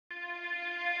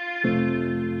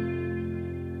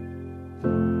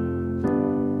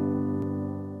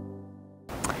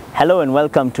Hello and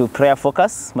welcome to Prayer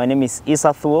Focus. My name is Issa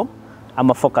Thuo.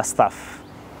 I'm a Focus staff.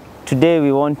 Today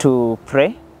we want to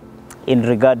pray in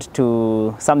regard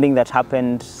to something that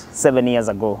happened 7 years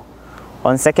ago.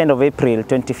 On 2nd of April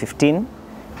 2015,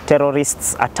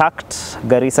 terrorists attacked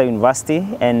Garissa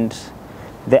University, and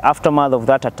the aftermath of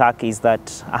that attack is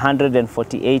that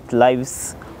 148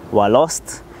 lives were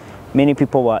lost, many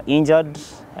people were injured,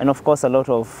 and of course a lot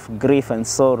of grief and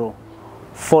sorrow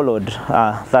followed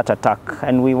that attack.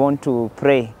 And we want to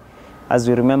pray as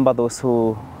we remember those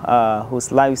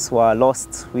whose lives were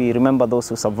lost. We remember those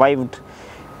who survived.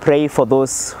 Pray for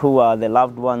those who are the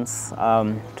loved ones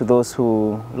to those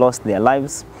who lost their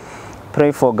lives.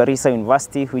 Pray for Garissa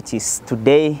University, which is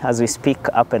today, as we speak,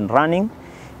 up and running.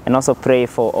 And also pray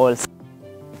for all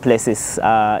places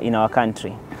in our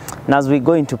country. And as we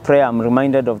go into prayer, I'm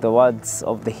reminded of the words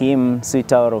of the hymn,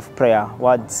 Sweet Hour of Prayer.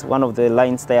 One of the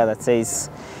lines there that says,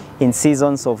 "In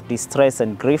seasons of distress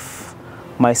and grief,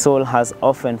 my soul has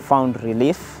often found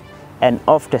relief and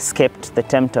oft escaped the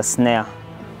tempter's snare.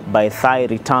 By thy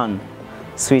return,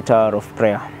 sweet hour of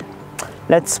prayer."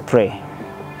 Let's pray.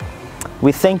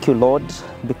 We thank you, Lord,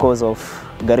 because of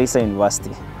Garissa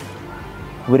University.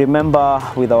 We remember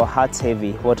with our hearts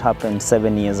heavy what happened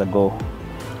 7 years ago,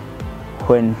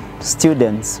 when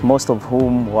students, most of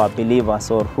whom were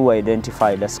believers or who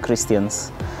identified as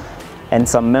Christians, and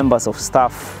some members of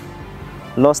staff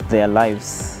lost their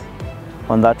lives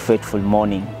on that fateful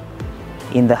morning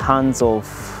in the hands of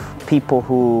people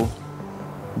who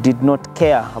did not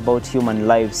care about human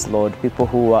lives, Lord, people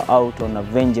who were out on a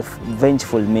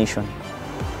vengeful mission.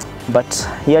 But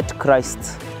yet,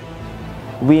 Christ,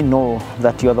 we know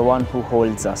that you are the one who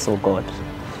holds us, O God.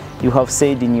 You have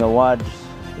said in your word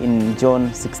in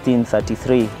John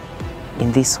 16:33,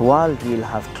 in this world we'll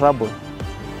have trouble.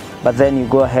 But then you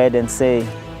go ahead and say,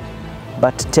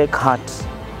 but take heart,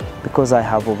 because I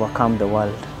have overcome the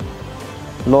world.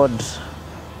 Lord,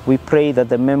 we pray that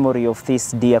the memory of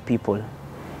these dear people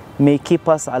may keep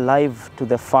us alive to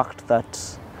the fact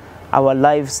that our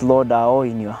lives, Lord, are all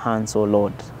in your hands, O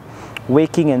Lord.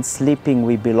 Waking and sleeping,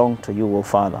 we belong to you, O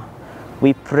Father.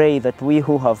 We pray that we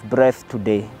who have breath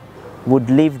today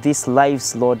would live these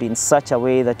lives, Lord, in such a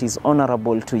way that is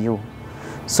honorable to you,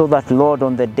 so that, Lord,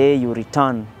 on the day you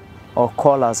return or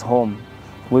call us home,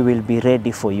 we will be ready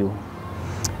for you.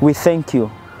 We thank you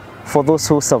for those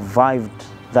who survived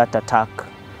that attack,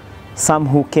 some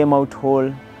who came out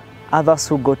whole, others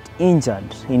who got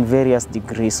injured in various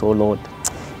degrees, O Lord.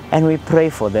 And we pray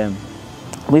for them.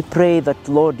 We pray that,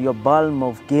 Lord, your balm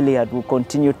of Gilead will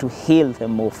continue to heal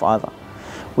them, O Father.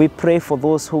 We pray for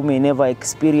those who may never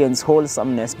experience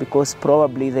wholesomeness because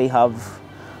probably they have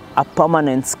a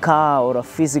permanent scar or a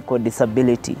physical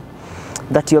disability,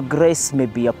 that your grace may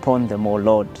be upon them, O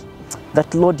Lord.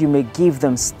 That, Lord, you may give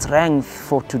them strength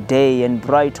for today and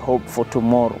bright hope for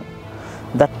tomorrow.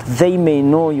 That they may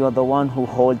know you are the one who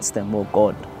holds them, O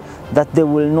God. That they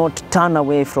will not turn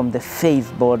away from the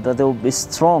faith, Lord, that they will be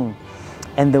strong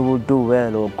and they will do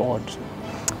well, O God.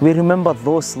 We remember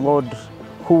those, Lord,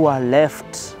 who are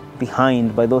left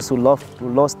behind by those who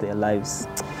lost their lives.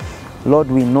 Lord,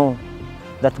 we know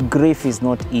that grief is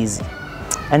not easy.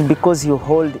 And because you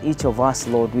hold each of us,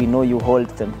 Lord, we know you hold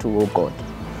them too, O God.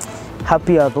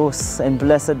 Happy are those and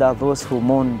blessed are those who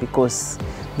mourn, because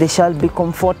they shall be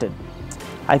comforted.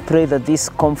 I pray that this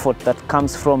comfort that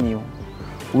comes from you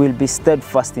will be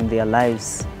steadfast in their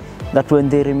lives, that when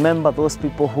they remember those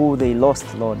people who they lost,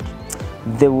 Lord,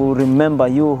 they will remember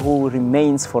you who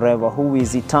remains forever, who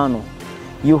is eternal,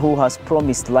 you who has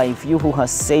promised life, you who has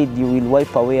said you will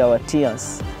wipe away our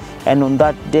tears. And on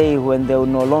that day when there will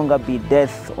no longer be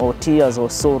death or tears or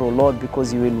sorrow, Lord,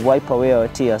 because you will wipe away our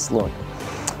tears, Lord,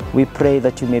 we pray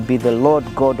that you may be the Lord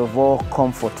God of all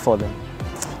comfort for them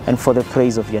and for the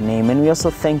praise of your name. And we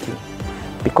also thank you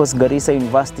because Garissa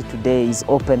University today is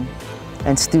open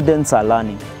and students are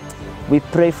learning. We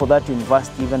pray for that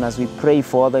university even as we pray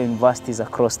for other universities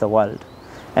across the world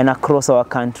and across our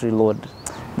country, Lord,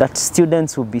 that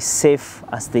students will be safe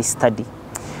as they study.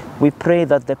 We pray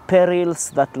that the perils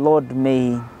that, Lord,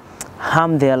 may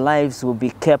harm their lives will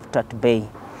be kept at bay,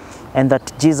 and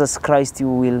that Jesus Christ, you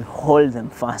will hold them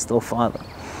fast, O Father.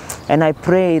 And I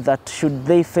pray that should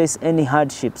they face any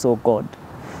hardships, O God,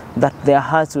 that their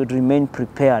hearts would remain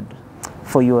prepared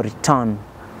for your return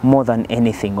more than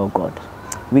anything, O God.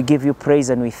 We give you praise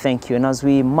and we thank you. And as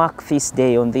we mark this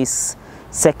day on this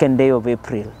 2nd day of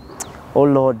April, oh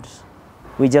Lord,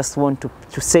 we just want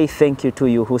to say thank you to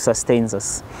you who sustains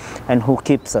us and who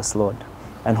keeps us, Lord,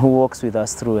 and who walks with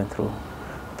us through and through.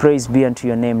 Praise be unto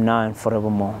your name now and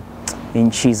forevermore.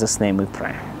 In Jesus' name we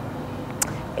pray.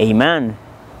 Amen.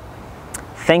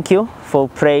 Thank you for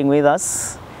praying with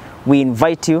us. We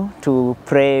invite you to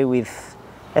pray with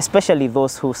especially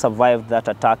those who survived that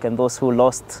attack and those who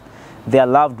lost their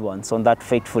loved ones on that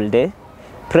fateful day.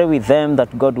 Pray with them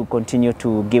that God will continue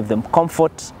to give them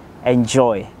comfort and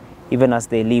joy even as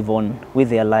they live on with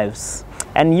their lives.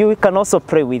 And you can also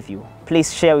pray with you.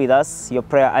 Please share with us your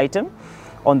prayer item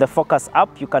on the Focus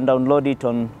app. You can download it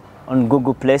on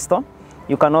Google Play Store.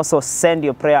 You can also send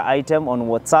your prayer item on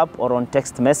WhatsApp or on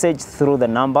text message through the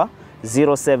number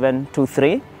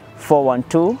 0723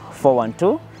 412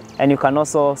 412. And you can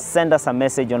also send us a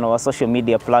message on our social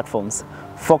media platforms.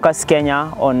 Focus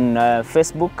Kenya on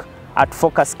Facebook, at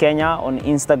Focus Kenya on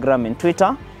Instagram and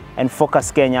Twitter, and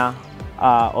Focus Kenya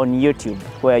on YouTube,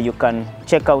 where you can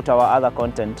check out our other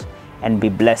content and be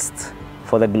blessed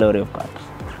for the glory of God.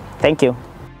 Thank you.